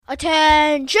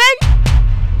Attention!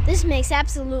 This makes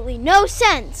absolutely no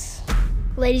sense.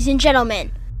 Ladies and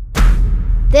gentlemen,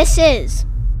 this is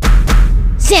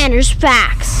Xander's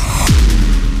Facts.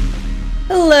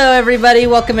 Hello everybody,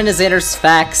 welcome into Xander's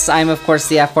Facts. I'm of course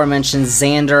the aforementioned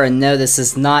Xander, and no, this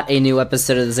is not a new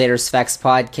episode of the Xander's Facts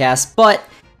podcast, but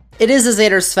it is a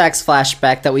Xander's Facts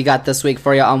flashback that we got this week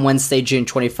for you on Wednesday, June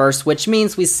 21st, which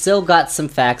means we still got some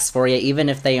facts for you, even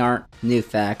if they aren't new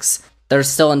facts. They're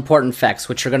still important facts,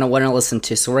 which you're going to want to listen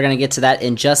to, so we're going to get to that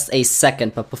in just a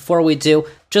second. But before we do,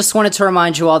 just wanted to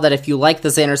remind you all that if you like the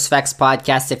Xander's Facts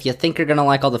podcast, if you think you're going to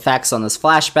like all the facts on this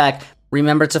flashback,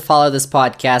 remember to follow this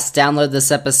podcast, download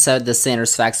this episode, the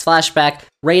Xander's Facts flashback,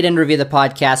 rate and review the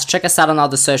podcast, check us out on all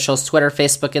the socials, Twitter,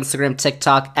 Facebook, Instagram,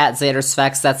 TikTok, at Xander's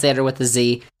Facts, that's Xander with a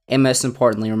Z, and most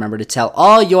importantly, remember to tell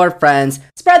all your friends,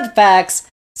 spread the facts,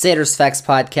 Xander's Facts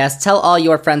Podcast. Tell all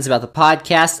your friends about the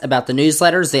podcast, about the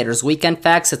newsletter, Xander's Weekend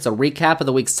Facts. It's a recap of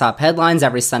the week's top headlines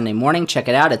every Sunday morning. Check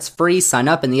it out. It's free. Sign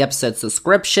up in the episode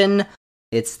description.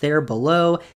 It's there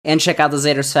below. And check out the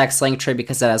Xander's Facts link tree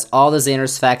because it has all the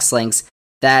Xander's Facts links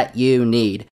that you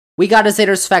need. We got a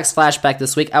Xander's Facts flashback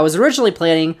this week. I was originally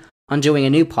planning on doing a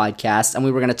new podcast, and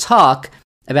we were going to talk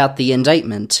about the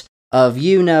indictment of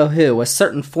you-know-who, a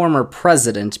certain former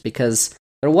president, because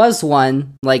there was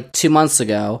one, 2 months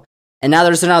ago, and now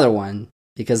there's another one,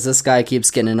 because this guy keeps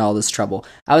getting in all this trouble.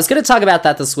 I was going to talk about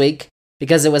that this week,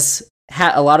 because it was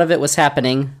a lot of it was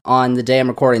happening on the day I'm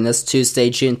recording this,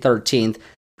 Tuesday, June 13th,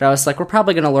 but I was like, we're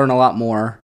probably going to learn a lot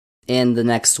more in the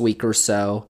next week or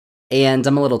so, and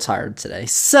I'm a little tired today.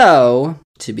 So,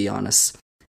 to be honest,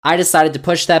 I decided to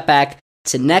push that back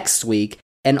to next week,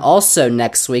 and also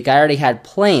next week, I already had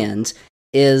planned,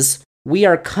 is we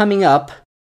are coming up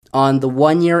on the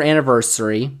 1-year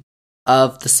anniversary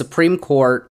of the Supreme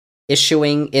Court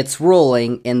issuing its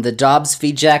ruling in the Dobbs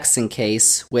v. Jackson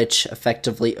case, which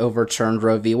effectively overturned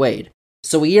Roe v. Wade.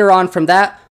 So a year on from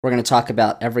that, we're going to talk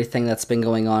about everything that's been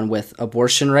going on with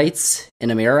abortion rates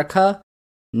in America.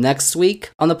 Next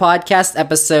week on the podcast,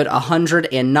 episode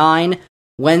 109,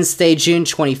 Wednesday, June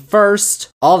 21st.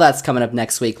 All that's coming up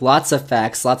next week. Lots of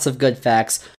facts, lots of good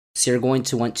facts. So you're going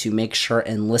to want to make sure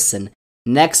and listen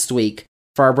next week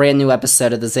for our brand new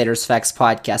episode of the Xander's Facts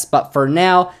podcast. But for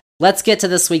now, let's get to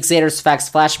this week's Xander's Facts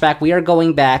flashback. We are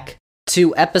going back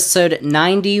to episode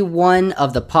 91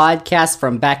 of the podcast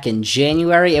from back in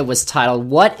January. It was titled,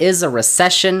 What is a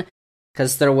Recession?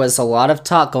 Because there was a lot of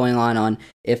talk going on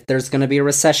if there's going to be a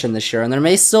recession this year, and there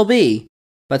may still be,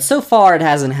 but so far it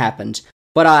hasn't happened.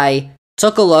 But I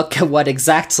took a look at what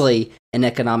exactly an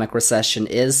economic recession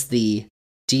is, the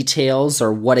details,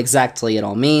 or what exactly it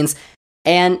all means,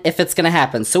 and if it's going to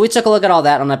happen. So we took a look at all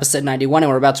that on episode 91,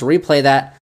 and we're about to replay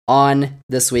that on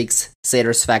this week's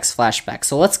Xander's Facts flashback.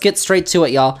 So let's get straight to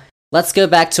it, y'all. Let's go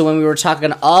back to when we were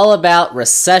talking all about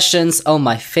recessions. Oh,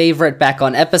 my favorite, back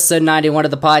on episode 91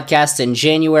 of the podcast in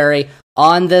January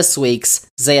on this week's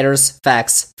Xander's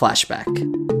Facts flashback.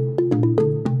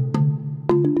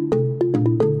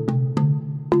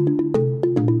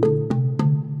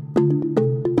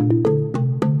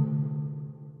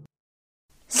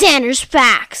 Xander's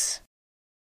Facts.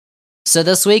 So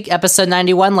this week, episode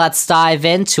 91, let's dive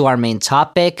into our main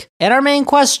topic and our main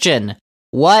question.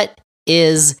 What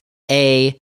is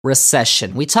a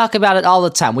recession? We talk about it all the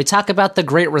time. We talk about the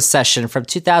Great Recession from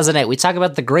 2008. We talk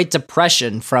about the Great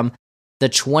Depression from the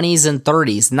 20s and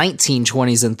 30s,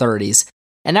 1920s and 30s.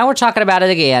 And now we're talking about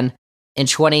it again in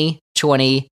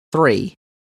 2023.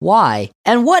 Why?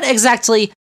 And what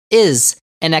exactly is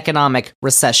an economic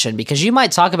recession? Because you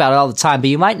might talk about it all the time, but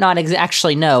you might not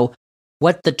actually know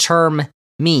what the term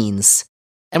means.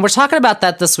 And we're talking about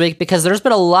that this week because there's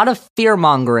been a lot of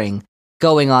fear-mongering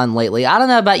going on lately. I don't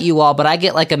know about you all, but I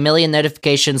get like 1 million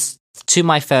notifications to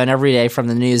my phone every day from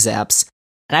the news apps.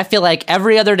 And I feel like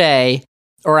every other day,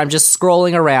 or I'm just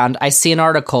scrolling around, I see an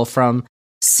article from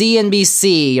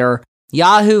CNBC or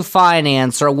Yahoo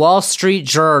Finance or Wall Street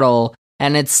Journal,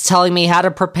 and it's telling me how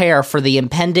to prepare for the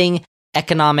impending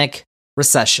economic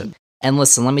recession. And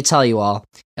listen, let me tell you all,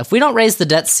 if we don't raise the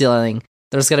debt ceiling,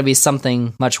 there's going to be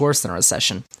something much worse than a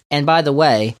recession. And by the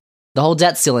way, the whole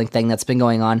debt ceiling thing that's been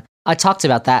going on, I talked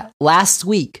about that last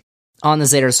week on the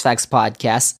Xander's Facts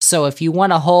podcast. So if you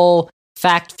want a whole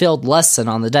fact-filled lesson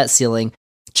on the debt ceiling,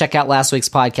 check out last week's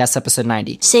podcast, episode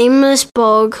 90. Shameless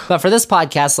bug. But for this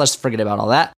podcast, let's forget about all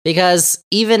that, because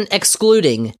even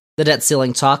excluding the debt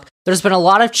ceiling talk, there's been a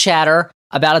lot of chatter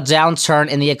about a downturn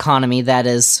in the economy that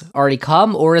has already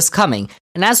come or is coming.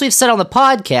 And as we've said on the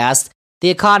podcast, the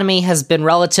economy has been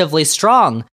relatively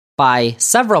strong by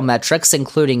several metrics,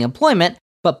 including employment,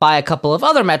 but by a couple of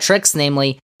other metrics,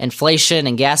 namely inflation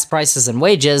and gas prices and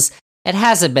wages, it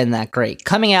hasn't been that great.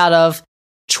 Coming out of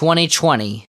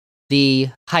 2020, the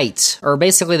height, or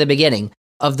basically the beginning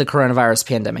of the coronavirus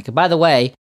pandemic. And by the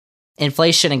way,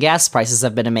 inflation and gas prices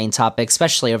have been a main topic,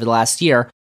 especially over the last year.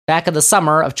 Back in the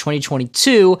summer of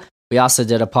 2022, we also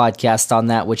did a podcast on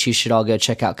that, which you should all go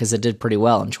check out because it did pretty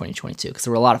well in 2022 because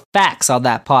there were a lot of facts on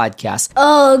that podcast.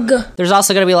 Ugh. There's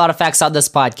also going to be a lot of facts on this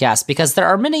podcast because there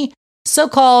are many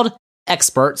so-called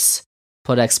experts,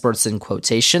 put experts in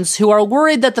quotations, who are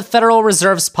worried that the Federal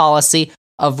Reserve's policy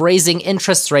of raising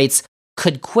interest rates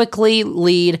could quickly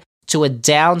lead to a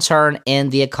downturn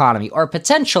in the economy or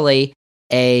potentially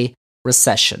a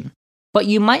recession. But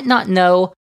you might not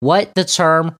know what the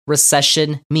term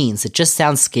recession means. It just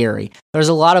sounds scary. There's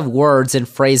a lot of words and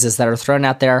phrases that are thrown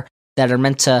out there that are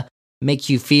meant to make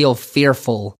you feel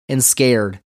fearful and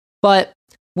scared. But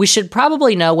we should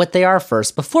probably know what they are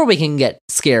first before we can get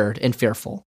scared and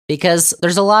fearful. Because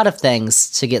there's a lot of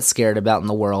things to get scared about in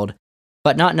the world,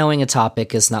 but not knowing a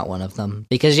topic is not one of them.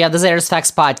 Because you have the Xander's Facts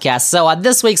podcast. So on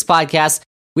this week's podcast,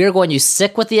 we are going to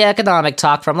stick with the economic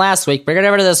talk from last week, bring it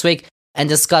over to this week, and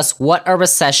discuss what a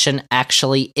recession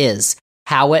actually is,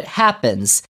 how it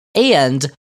happens,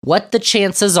 and what the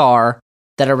chances are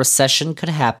that a recession could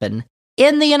happen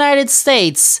in the United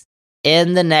States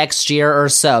in the next year or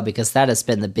so, because that has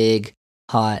been the big,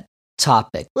 hot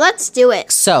topic. Let's do it.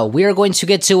 So we are going to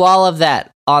get to all of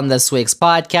that on this week's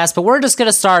podcast, but we're just going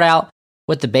to start out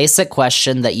with the basic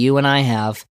question that you and I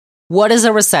have. What is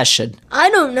a recession? I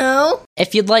don't know.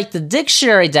 If you'd like the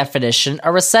dictionary definition,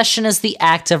 a recession is the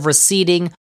act of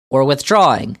receding or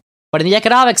withdrawing. But in the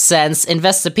economic sense,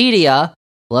 Investopedia,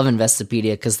 love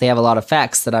Investopedia because they have a lot of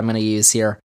facts that I'm going to use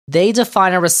here, they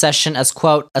define a recession as,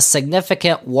 quote, a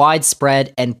significant,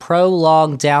 widespread, and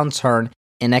prolonged downturn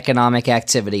in economic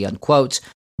activity, unquote.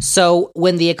 So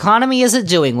when the economy isn't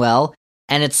doing well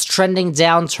and it's trending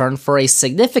downturn for a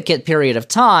significant period of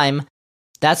time,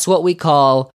 that's what we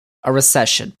call a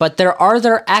recession. But are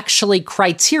there actually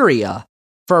criteria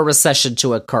for a recession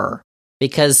to occur?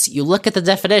 Because you look at the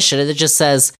definition and it just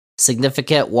says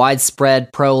significant,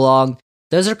 widespread, prolonged.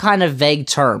 Those are kind of vague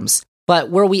terms. But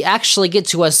where we actually get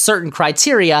to a certain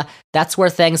criteria, that's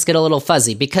where things get a little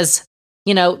fuzzy. Because,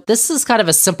 this is kind of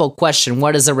a simple question.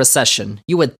 What is a recession?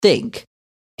 You would think.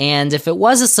 And if it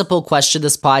was a simple question,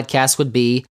 this podcast would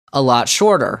be a lot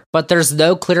shorter. But there's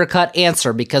no clear-cut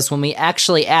answer because when we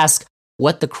actually ask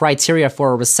what the criteria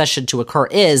for a recession to occur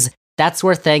is, that's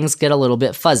where things get a little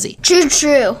bit fuzzy.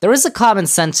 True. There is a common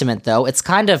sentiment, though. It's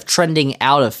kind of trending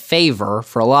out of favor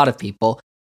for a lot of people.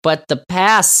 But the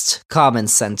past common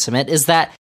sentiment is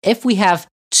that if we have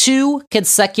 2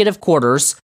 consecutive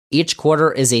quarters, each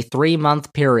quarter is a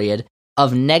 3-month period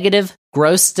of negative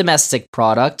gross domestic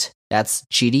product, that's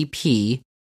GDP,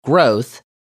 growth,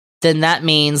 then that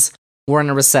means we're in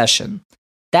a recession.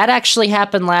 That actually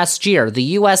happened last year. The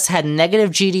U.S. had negative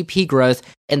GDP growth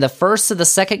in the first and the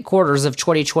second quarters of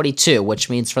 2022, which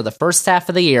means for the first half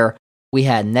of the year, we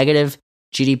had negative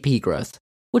GDP growth,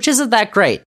 which isn't that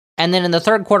great. And then in the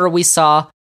third quarter, we saw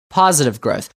positive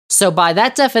growth. So by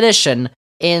that definition,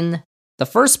 in the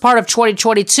first part of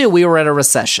 2022, we were in a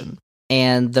recession.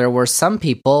 And there were some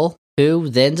people who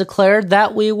then declared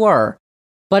that we were.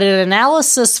 But an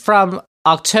analysis from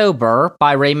October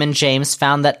by Raymond James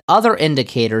found that other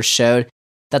indicators showed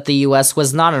that the U.S.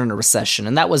 was not in a recession,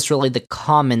 and that was really the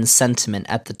common sentiment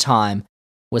at the time,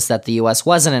 was that the U.S.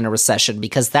 wasn't in a recession,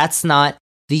 because that's not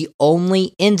the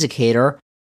only indicator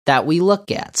that we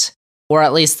look at, or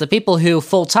at least the people who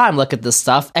full-time look at this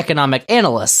stuff, economic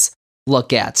analysts,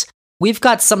 look at. We've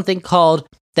got something called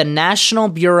the National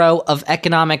Bureau of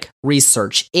Economic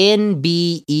Research,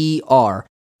 NBER.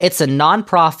 It's a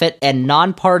nonprofit and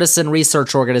nonpartisan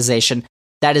research organization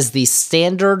that is the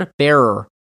standard bearer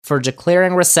for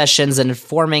declaring recessions and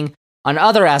informing on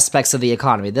other aspects of the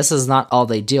economy. This is not all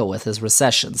they deal with, is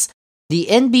recessions. The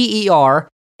NBER,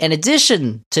 in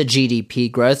addition to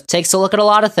GDP growth, takes a look at a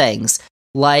lot of things,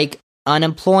 like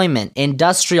unemployment,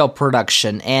 industrial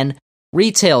production, and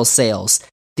retail sales.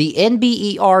 The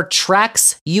NBER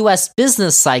tracks U.S.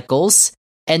 business cycles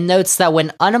and notes that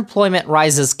when unemployment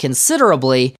rises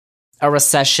considerably, a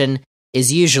recession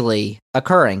is usually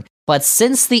occurring. But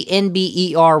since the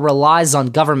NBER relies on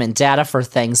government data for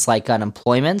things like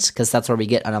unemployment, because that's where we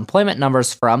get unemployment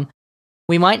numbers from,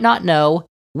 we might not know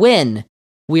when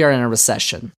we are in a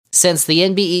recession, since the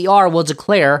NBER will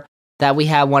declare that we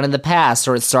had one in the past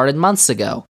or it started months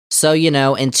ago. So,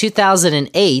 in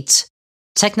 2008,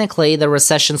 technically the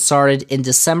recession started in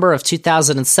December of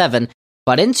 2007,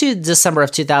 but into December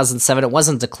of 2007, it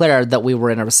wasn't declared that we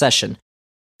were in a recession.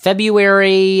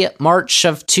 February, March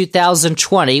of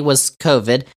 2020 was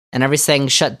COVID, and everything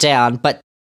shut down, but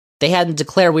they hadn't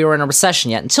declared we were in a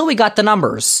recession yet until we got the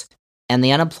numbers. And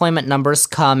the unemployment numbers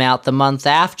come out the month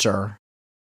after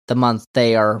the month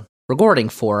they are recording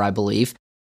for, I believe.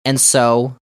 And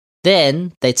so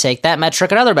then they take that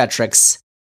metric and other metrics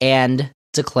and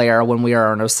declare when we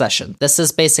are in a recession. This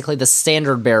is basically the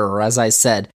standard bearer, as I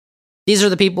said. These are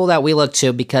the people that we look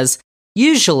to because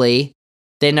usually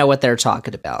they know what they're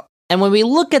talking about. And when we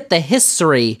look at the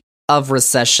history of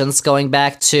recessions going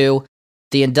back to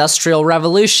the Industrial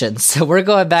Revolution, so we're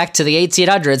going back to the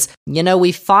 1800s,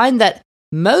 we find that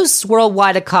most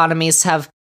worldwide economies have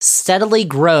steadily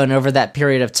grown over that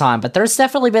period of time, but there's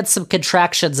definitely been some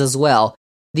contractions as well.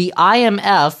 The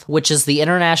IMF, which is the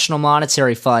International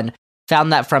Monetary Fund,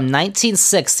 found that from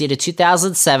 1960 to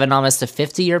 2007, almost a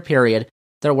 50-year period,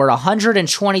 there were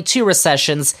 122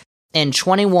 recessions in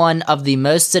 21 of the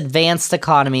most advanced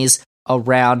economies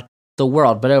around the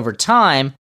world. But over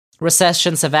time,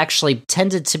 recessions have actually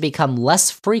tended to become less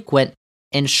frequent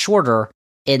and shorter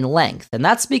in length. And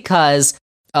that's because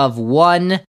of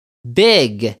one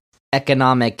big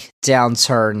economic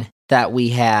downturn that we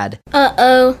had.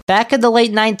 Back in the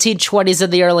late 1920s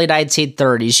and the early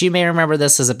 1930s, you may remember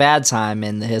this as a bad time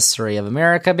in the history of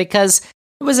America because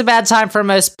it was a bad time for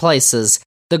most places.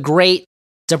 The Great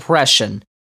Depression.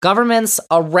 Governments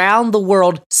around the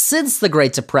world since the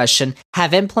Great Depression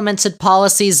have implemented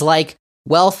policies like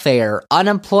welfare,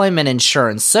 unemployment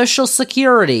insurance, Social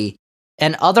Security,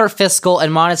 and other fiscal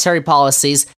and monetary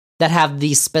policies that have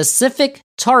the specific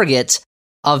target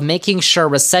of making sure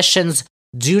recessions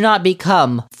do not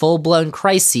become full-blown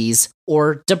crises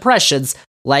or depressions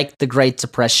like the Great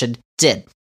Depression did.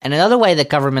 And another way that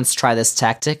governments try this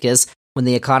tactic is when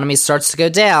the economy starts to go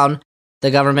down, the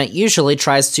government usually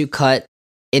tries to cut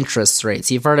interest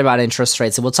rates. You've heard about interest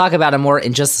rates, and we'll talk about it more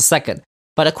in just a second.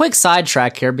 But a quick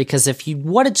sidetrack here, because if you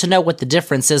wanted to know what the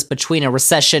difference is between a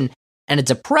recession and a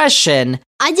depression...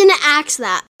 I didn't ask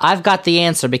that. I've got the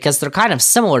answer, because they're kind of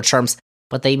similar terms,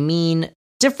 but they mean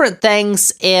different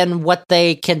things in what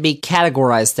they can be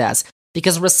categorized as.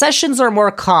 Because recessions are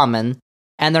more common,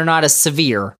 and they're not as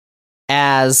severe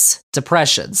as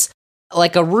depressions.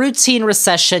 Like a routine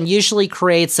recession usually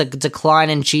creates a decline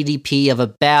in GDP of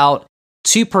about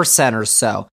 2% or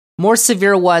so. More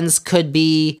severe ones could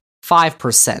be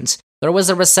 5%. There was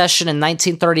a recession in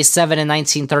 1937 and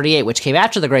 1938, which came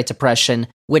after the Great Depression,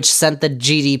 which sent the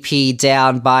GDP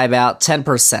down by about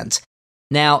 10%.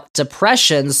 Now,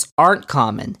 depressions aren't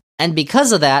common, and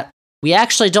because of that, we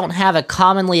actually don't have a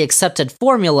commonly accepted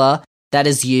formula that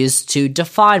is used to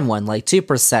define one, like 2%,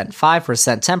 5%,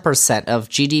 10% of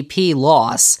GDP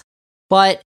loss.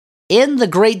 But in the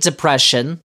Great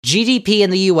Depression, GDP in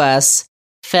the US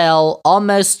fell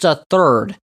almost a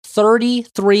third,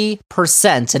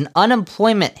 33%, and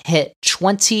unemployment hit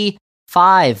 25%.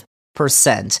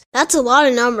 That's a lot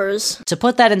of numbers. To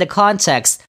put that into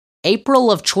context,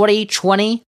 April of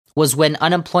 2020 was when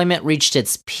unemployment reached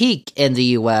its peak in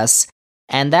the US,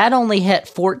 and that only hit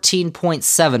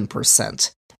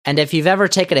 14.7%. And if you've ever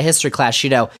taken a history class, you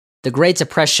know the Great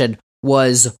Depression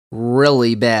was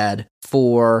really bad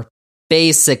for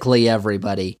basically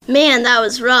everybody. Man, that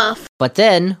was rough. But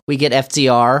then we get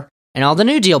FDR and all the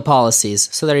New Deal policies,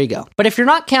 so there you go. But if you're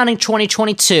not counting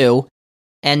 2022,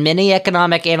 and many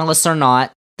economic analysts are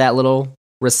not, that little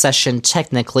recession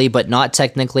technically, but not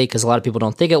technically, because a lot of people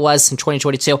don't think it was in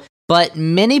 2022, but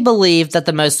many believe that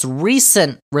the most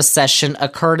recent recession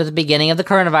occurred at the beginning of the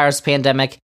coronavirus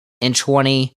pandemic in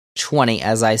 2020,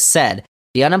 as I said.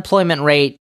 The unemployment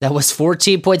rate that was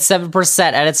 14.7%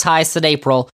 at its highest in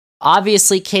April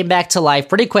obviously came back to life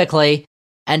pretty quickly,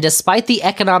 and despite the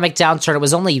economic downturn, it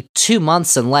was only 2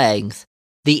 months in length.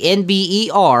 The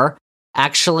NBER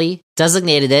actually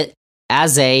designated it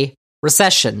as a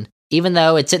recession, even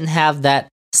though it didn't have that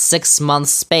 6-month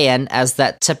span as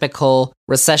that typical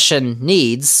recession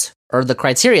needs, or the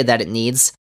criteria that it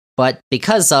needs. But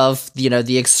because of,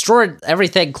 the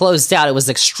everything closed out, it was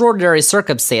extraordinary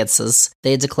circumstances,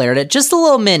 they declared it just a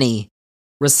little mini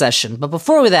recession. But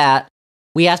before that,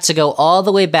 we have to go all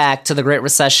the way back to the Great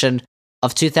Recession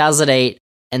of 2008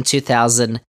 and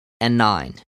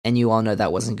 2009. And you all know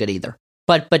that wasn't good either.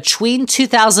 But between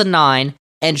 2009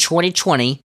 and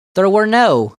 2020, there were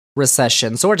no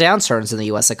recessions or downturns in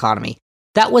the US economy.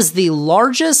 That was the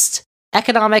largest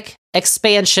economic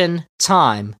expansion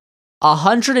time.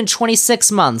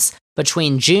 126 months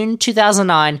between June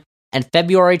 2009 and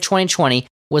February 2020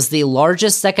 was the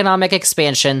largest economic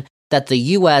expansion that the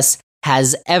US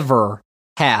has ever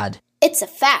had. It's a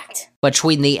fact.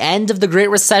 Between the end of the Great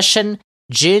Recession,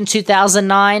 June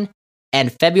 2009,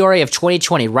 and February of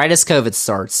 2020, right as COVID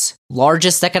starts.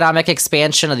 Largest economic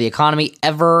expansion of the economy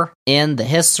ever in the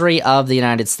history of the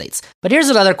United States. But here's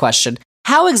another question.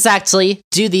 How exactly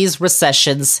do these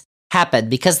recessions happen?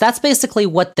 Because that's basically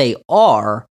what they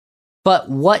are, but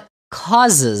what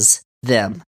causes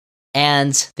them?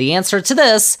 And the answer to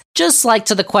this, just like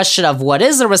to the question of what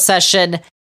is a recession,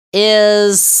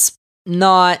 is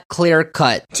not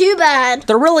clear-cut. Too bad.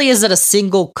 There really isn't a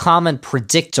single common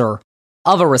predictor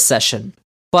of a recession,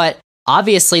 but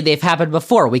obviously they've happened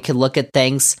before. We can look at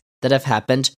things that have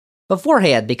happened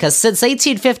beforehand, because since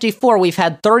 1854, we've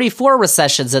had 34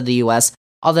 recessions in the US,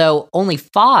 although only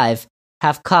 5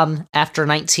 have come after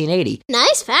 1980.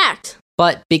 Nice fact.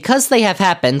 But because they have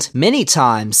happened many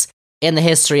times in the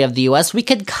history of the US, we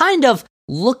can kind of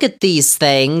look at these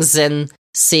things and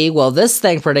see, well, this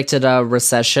thing predicted a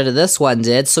recession and this one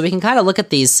did, so we can kind of look at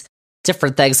these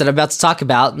different things that I'm about to talk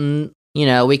about, and,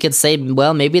 we could say,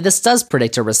 well, maybe this does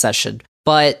predict a recession.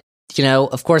 But,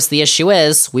 of course, the issue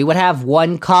is we would have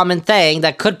one common thing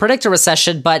that could predict a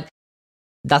recession, but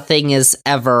nothing is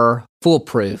ever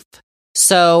foolproof.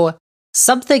 So,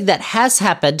 something that has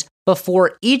happened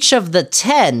before each of the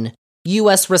 10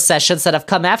 US recessions that have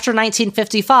come after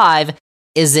 1955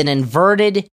 is an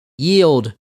inverted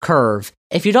yield curve.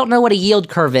 If you don't know what a yield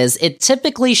curve is, it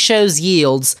typically shows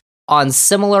yields on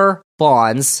similar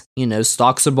bonds,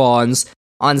 stocks and bonds,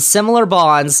 on similar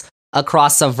bonds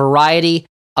across a variety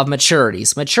of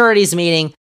maturities. Maturities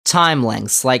meaning time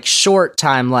lengths, like short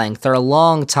time length or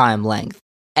long time length.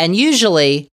 And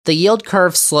usually, the yield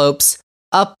curve slopes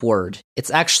upward. It's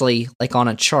actually like on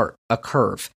a chart, a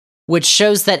curve, which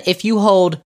shows that if you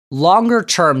hold longer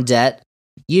term debt,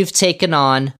 you've taken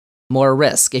on more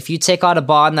risk. If you take on a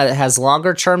bond that has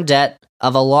longer term debt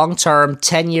of a long term,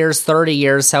 10 years, 30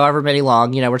 years, however many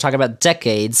long, we're talking about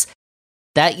decades,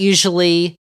 that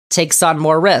usually takes on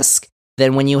more risk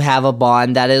than when you have a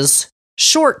bond that is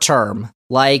short term,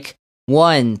 like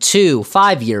 1, 2,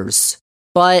 5 years.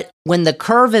 But when the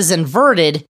curve is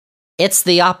inverted, it's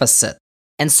the opposite.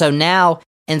 And so now,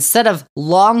 instead of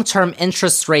long-term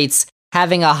interest rates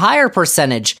having a higher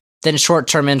percentage than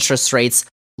short-term interest rates,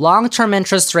 long-term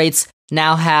interest rates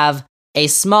now have a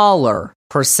smaller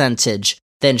percentage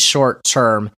than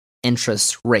short-term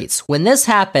interest rates. When this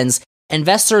happens,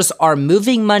 investors are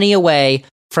moving money away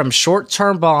from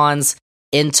short-term bonds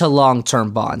into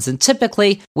long-term bonds. And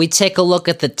typically, we take a look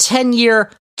at the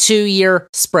 10-year, 2-year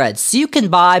spread. So you can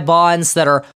buy bonds that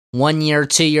are 1 year,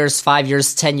 2 years, 5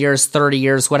 years, 10 years, 30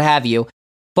 years, what have you.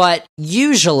 But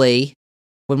usually,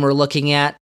 when we're looking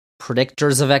at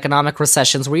predictors of economic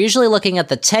recessions, we're usually looking at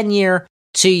the 10-year,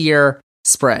 2-year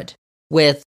spread,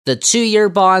 with the 2-year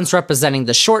bonds representing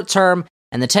the short term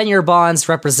and the 10-year bonds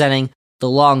representing the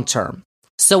long term.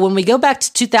 So when we go back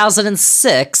to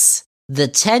 2006, the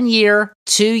 10-year,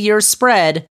 2-year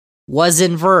spread was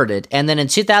inverted. And then in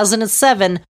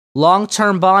 2007,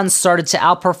 long-term bonds started to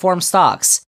outperform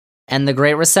stocks. And the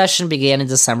Great Recession began in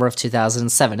December of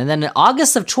 2007. And then in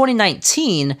August of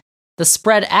 2019, the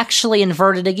spread actually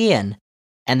inverted again.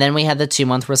 And then we had the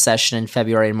 2-month recession in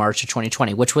February and March of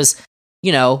 2020, which was,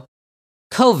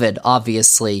 COVID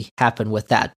obviously happened with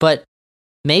that. But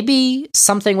maybe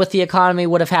something with the economy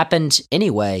would have happened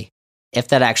anyway, if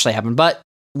that actually happened. But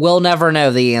we'll never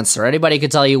know the answer. Anybody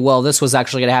could tell you, well, this was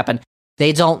actually going to happen.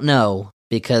 They don't know,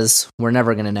 because we're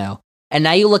never going to know. And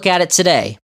now you look at it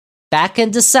today. Back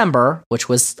in December, which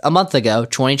was a month ago,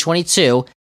 2022,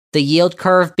 the yield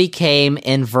curve became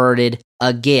inverted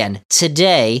again.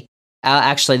 Today,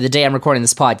 actually the day I'm recording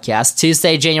this podcast,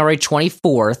 Tuesday, January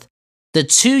 24th, the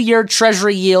 2-year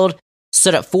Treasury yield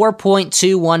stood at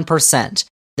 4.21%.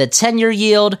 The 10-year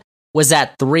yield was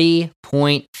at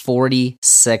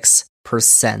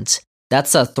 3.46%.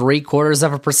 That's a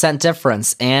 0.75%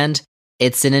 difference, and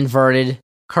it's an inverted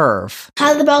curve.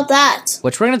 How about that?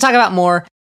 Which we're going to talk about more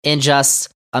in just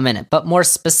a minute. But more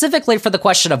specifically for the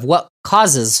question of what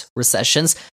causes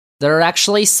recessions, there are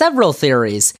actually several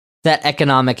theories that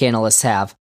economic analysts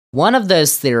have. One of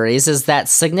those theories is that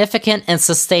significant and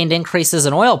sustained increases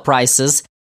in oil prices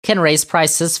can raise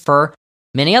prices for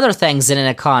many other things in an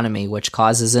economy, which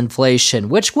causes inflation,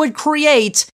 which would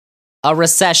create a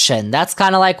recession. That's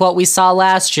kind of like what we saw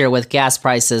last year with gas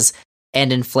prices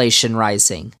and inflation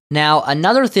rising. Now,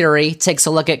 another theory takes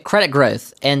a look at credit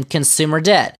growth and consumer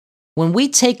debt. When we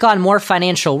take on more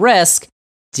financial risk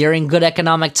during good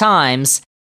economic times,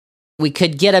 we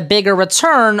could get a bigger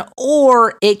return,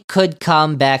 or it could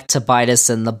come back to bite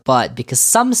us in the butt, because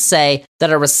some say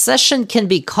that a recession can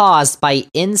be caused by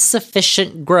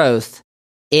insufficient growth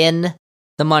in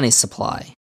the money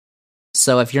supply.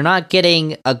 So if you're not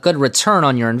getting a good return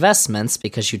on your investments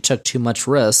because you took too much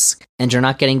risk and you're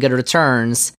not getting good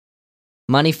returns,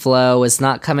 money flow is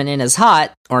not coming in as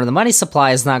hot, or the money supply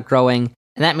is not growing,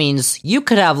 and that means you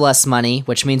could have less money,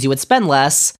 which means you would spend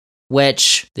less,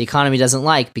 which the economy doesn't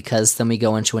like because then we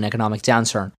go into an economic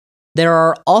downturn. There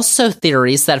are also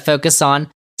theories that focus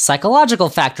on psychological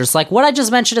factors, like what I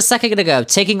just mentioned a second ago,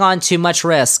 taking on too much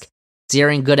risk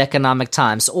during good economic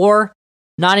times, or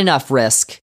not enough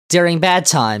risk during bad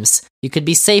times. You could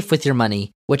be safe with your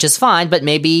money, which is fine, but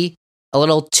maybe a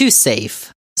little too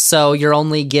safe. So you're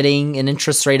only getting an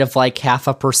interest rate of like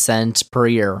 0.5% per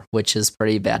year, which is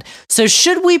pretty bad. So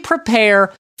should we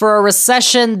prepare for a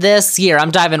recession this year?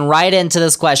 I'm diving right into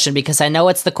this question because I know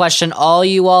it's the question all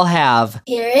you all have.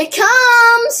 Here it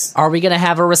comes! Are we going to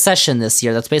have a recession this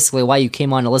year? That's basically why you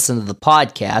came on to listen to the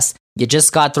podcast. You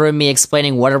just got through me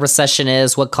explaining what a recession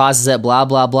is, what causes it, blah,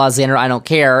 blah, blah. Xander, I don't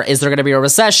care. Is there going to be a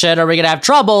recession? Are we going to have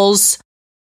troubles?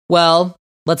 Well,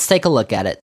 let's take a look at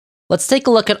it. Let's take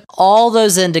a look at all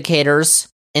those indicators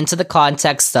into the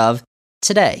context of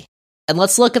today. And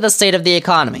let's look at the state of the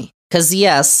economy. Because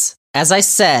yes, as I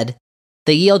said,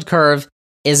 the yield curve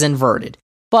is inverted.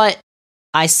 But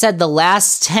I said the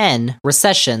last 10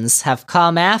 recessions have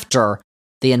come after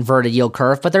the inverted yield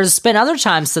curve, but there's been other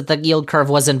times that the yield curve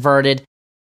was inverted,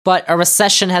 but a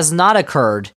recession has not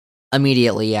occurred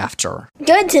immediately after.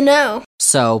 Good to know.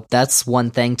 So that's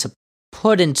one thing to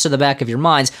put into the back of your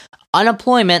minds.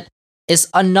 Unemployment is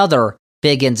another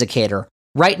big indicator.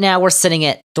 Right now, we're sitting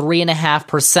at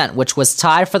 3.5%, which was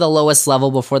tied for the lowest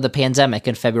level before the pandemic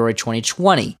in February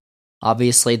 2020.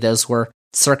 Obviously, those were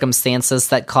circumstances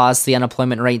that caused the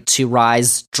unemployment rate to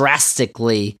rise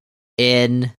drastically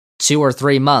in 2 or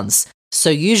 3 months.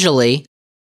 So usually,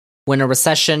 when a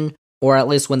recession, or at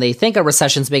least when they think a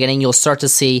recession's beginning, you'll start to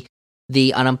see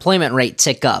the unemployment rate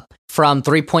tick up from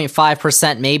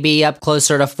 3.5%, maybe up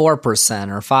closer to 4% or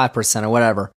 5% or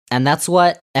whatever. And that's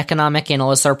what economic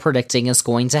analysts are predicting is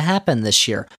going to happen this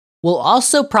year. We'll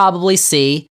also probably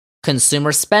see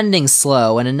consumer spending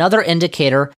slow, and another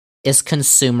indicator is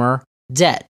consumer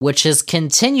debt, which has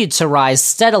continued to rise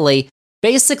steadily,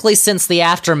 basically since the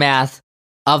aftermath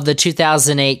of the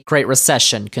 2008 Great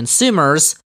Recession.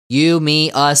 Consumers, you,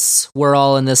 me, us, we're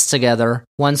all in this together.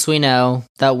 Once we know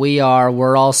that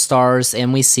we're all stars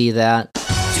and we see that.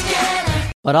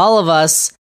 Together. But all of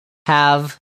us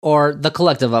have, or the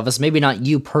collective of us, maybe not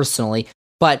you personally,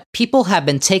 but people have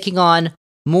been taking on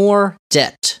more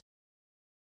debt.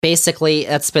 Basically,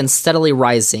 that's been steadily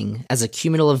rising as a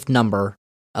cumulative number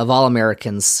of all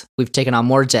Americans. We've taken on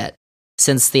more debt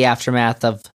since the aftermath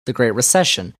of the Great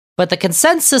Recession. But the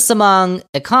consensus among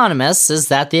economists is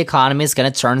that the economy is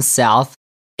going to turn south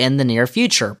in the near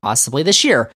future, possibly this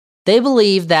year. They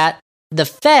believe that the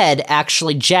Fed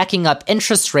actually jacking up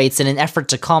interest rates in an effort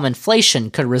to calm inflation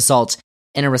could result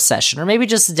in a recession, or maybe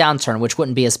just a downturn, which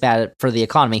wouldn't be as bad for the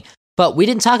economy. But we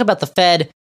didn't talk about the Fed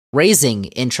raising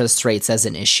interest rates as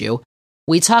an issue.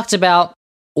 We talked about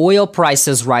oil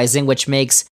prices rising, which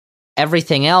makes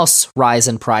everything else rise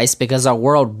in price because our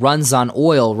world runs on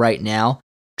oil right now.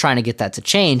 Trying to get that to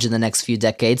change in the next few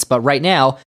decades, but right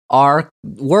now, our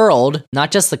world,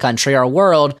 not just the country, our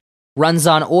world runs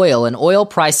on oil, and oil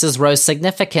prices rose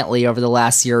significantly over the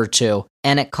last year or two,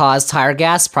 and it caused higher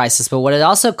gas prices, but what it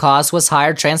also caused was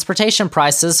higher transportation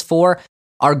prices for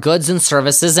our goods and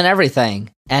services and everything,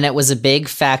 and it was a big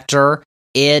factor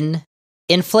in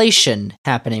inflation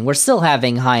happening. We're still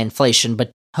having high inflation, but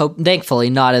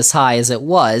thankfully not as high as it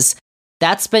was.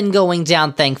 That's been going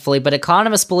down, thankfully, but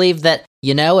economists believe that,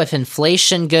 if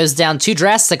inflation goes down too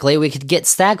drastically, we could get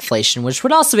stagflation, which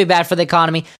would also be bad for the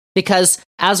economy because,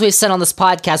 as we've said on this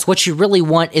podcast, what you really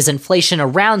want is inflation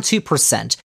around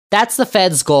 2%. That's the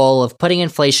Fed's goal of putting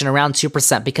inflation around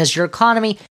 2% because your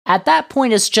economy at that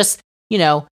point is just,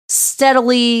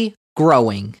 steadily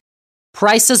growing.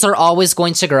 Prices are always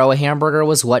going to grow. A hamburger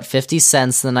was, 50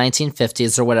 cents in the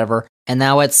 1950s or whatever, and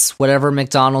now it's whatever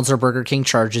McDonald's or Burger King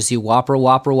charges you, Whopper,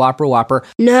 Whopper, Whopper, Whopper.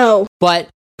 No. But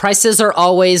prices are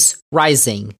always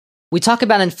rising. We talk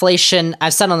about inflation,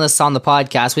 I've said on the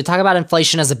podcast, we talk about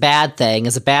inflation as a bad thing,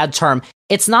 as a bad term.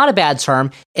 It's not a bad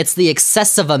term, it's the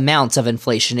excessive amount of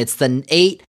inflation. It's the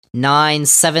 8, 9,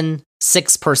 7,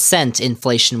 6%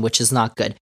 inflation, which is not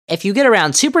good. If you get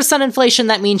around 2% inflation,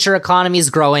 that means your economy is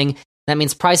growing. That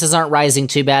means prices aren't rising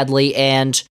too badly,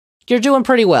 and you're doing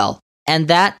pretty well. And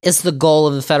that is the goal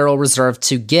of the Federal Reserve,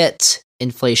 to get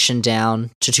inflation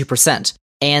down to 2%.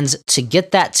 And to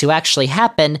get that to actually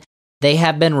happen, they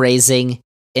have been raising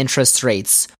interest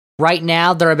rates. Right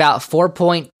now, they're about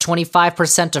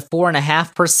 4.25% to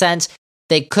 4.5%.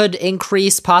 they could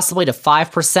increase possibly to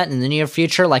 5% in the near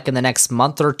future, like in the next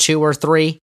month or 2 or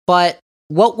 3. But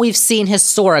what we've seen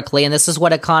historically, and this is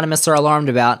what economists are alarmed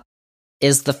about,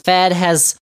 is the Fed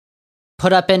has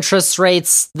put up interest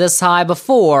rates this high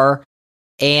before,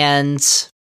 and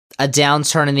a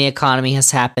downturn in the economy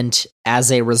has happened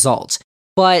as a result.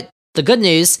 But the good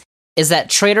news is that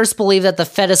traders believe that the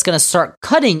Fed is going to start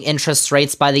cutting interest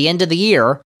rates by the end of the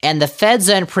year, and the Fed's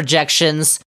own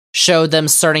projections show them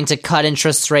starting to cut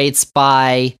interest rates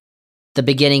by the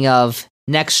beginning of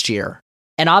next year.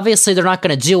 And obviously they're not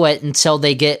going to do it until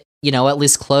they get, at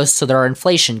least close to their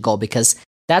inflation goal, because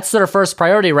that's their first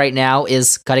priority right now,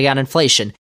 is cutting out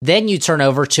inflation. Then you turn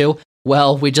over to,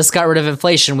 well, we just got rid of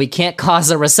inflation, we can't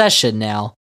cause a recession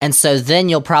now. And so then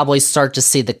you'll probably start to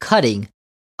see the cutting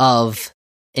of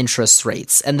interest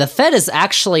rates. And the Fed is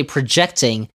actually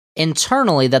projecting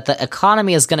internally that the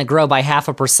economy is going to grow by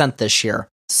 0.5% this year.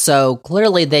 So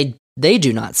clearly they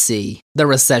do not see the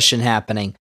recession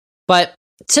happening. But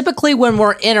typically when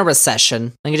we're in a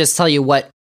recession, I can just tell you what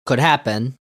could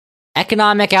happen.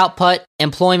 Economic output,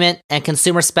 employment, and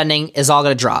consumer spending is all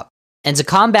going to drop. And to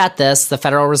combat this, the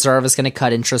Federal Reserve is going to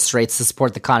cut interest rates to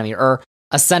support the economy, or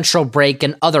a central bank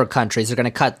in other countries are going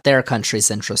to cut their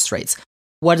country's interest rates.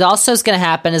 What also is going to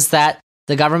happen is that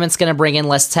the government's going to bring in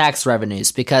less tax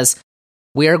revenues, because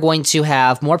we are going to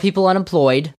have more people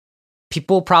unemployed.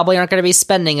 People probably aren't going to be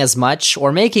spending as much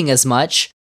or making as much,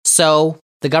 so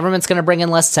the government's going to bring in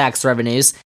less tax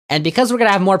revenues. And because we're going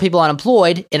to have more people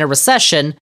unemployed in a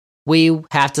recession, we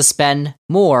have to spend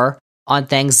more on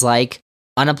things like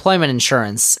unemployment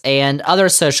insurance and other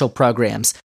social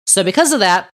programs. So because of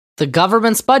that, the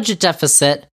government's budget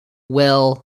deficit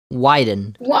will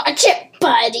widen. Watch it,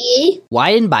 buddy.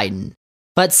 Widen Biden.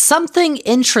 But something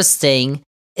interesting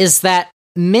is that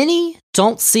many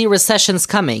don't see recessions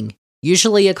coming.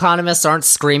 Usually economists aren't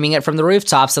screaming it from the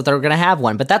rooftops that they're going to have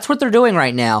one, but that's what they're doing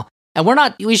right now. And we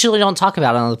usually don't talk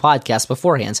about it on the podcast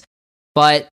beforehand.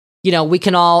 But, we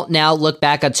can all now look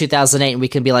back at 2008 and we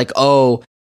can be like, oh,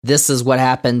 this is what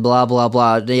happened, blah, blah,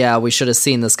 blah. Yeah, we should have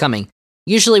seen this coming.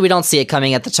 Usually we don't see it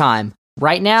coming at the time.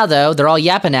 Right now, though, they're all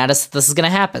yapping at us that this is going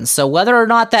to happen. So whether or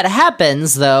not that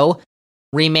happens, though,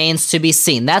 remains to be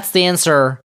seen. That's the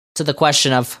answer to the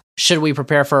question of, should we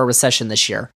prepare for a recession this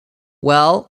year?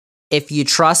 Well, if you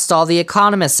trust all the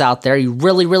economists out there, you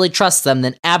really, really trust them,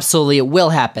 then absolutely it will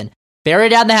happen. Bury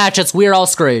down the hatchets, we're all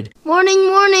screwed. Morning,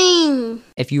 morning.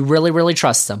 If you really, really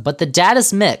trust them. But the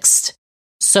data's mixed.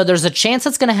 So there's a chance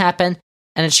it's going to happen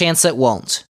and a chance it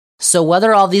won't. So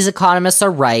whether all these economists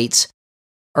are right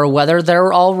or whether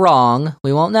they're all wrong,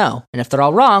 we won't know. And if they're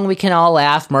all wrong, we can all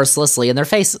laugh mercilessly in their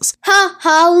faces. Ha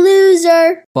ha,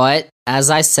 loser. But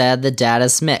as I said, the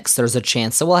data's mixed. There's a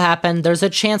chance it will happen. There's a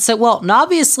chance it won't. And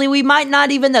obviously, we might not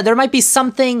even know. There might be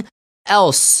something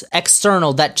else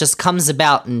external that just comes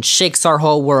about and shakes our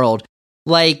whole world.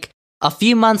 Like a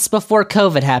few months before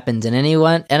COVID happened, did any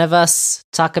of us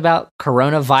talk about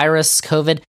coronavirus,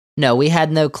 COVID? No, we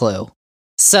had no clue.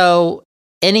 So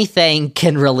anything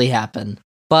can really happen.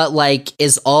 But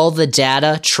is all the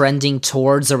data trending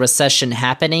towards a recession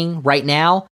happening right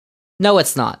now? No,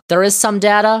 it's not. There is some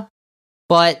data,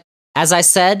 but as I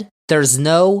said, there's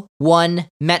no one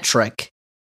metric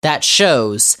that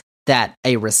shows that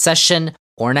a recession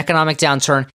or an economic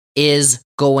downturn is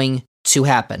going to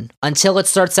happen until it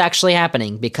starts actually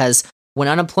happening. Because when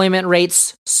unemployment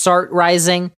rates start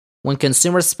rising, when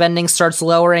consumer spending starts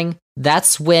lowering,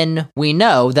 that's when we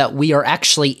know that we are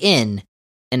actually in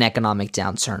an economic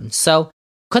downturn. So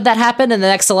could that happen in the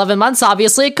next 11 months?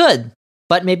 Obviously it could,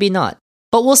 but maybe not.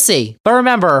 But we'll see. But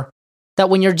remember that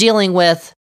when you're dealing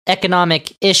with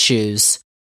economic issues,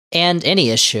 and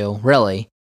any issue, really,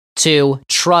 to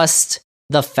trust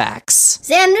the facts.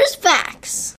 Xander's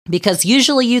facts. Because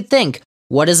usually you'd think,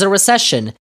 what is a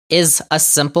recession? Is a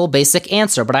simple, basic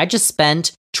answer, but I just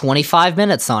spent 25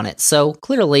 minutes on it, so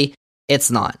clearly it's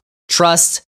not.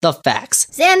 Trust the facts.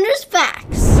 Xander's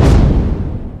facts.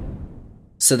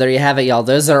 So there you have it, y'all.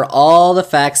 Those are all the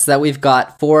facts that we've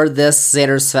got for this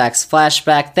Xander's Facts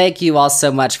flashback. Thank you all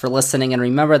so much for listening, and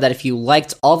remember that if you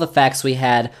liked all the facts we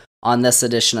had on this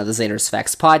edition of the Xander's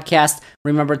Facts podcast,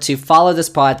 remember to follow this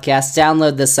podcast,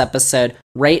 download this episode,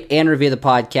 rate and review the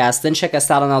podcast, then check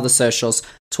us out on all the socials,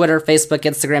 Twitter, Facebook,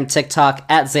 Instagram, TikTok,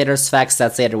 at Xander's Facts,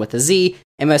 that's Xander with a Z,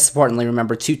 and most importantly,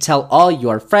 remember to tell all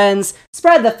your friends,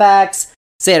 spread the facts,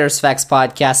 Xander's Facts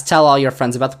Podcast. Tell all your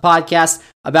friends about the podcast,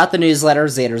 about the newsletter,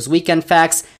 Xander's Weekend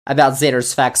Facts, about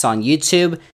Xander's Facts on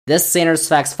YouTube. This Xander's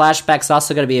Facts Flashback is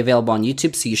also going to be available on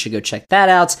YouTube, so you should go check that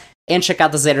out. And check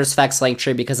out the Xander's Facts link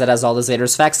tree because it has all the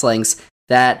Xander's Facts links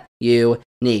that you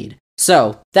need.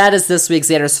 So, that is this week's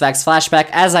Xander's Facts Flashback.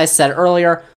 As I said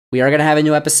earlier, we are going to have a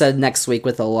new episode next week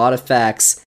with a lot of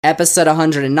facts. Episode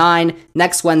 109,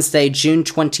 next Wednesday, June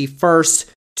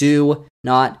 21st. Do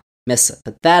not miss it.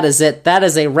 But that is it. That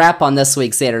is a wrap on this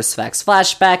week's Xander's Facts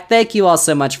Flashback. Thank you all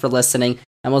so much for listening,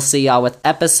 and we'll see y'all with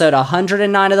episode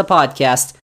 109 of the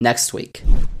podcast next week.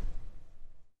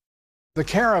 The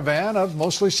caravan of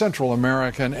mostly Central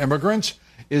American immigrants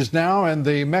is now in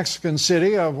the Mexican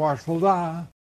city of Oaxaca.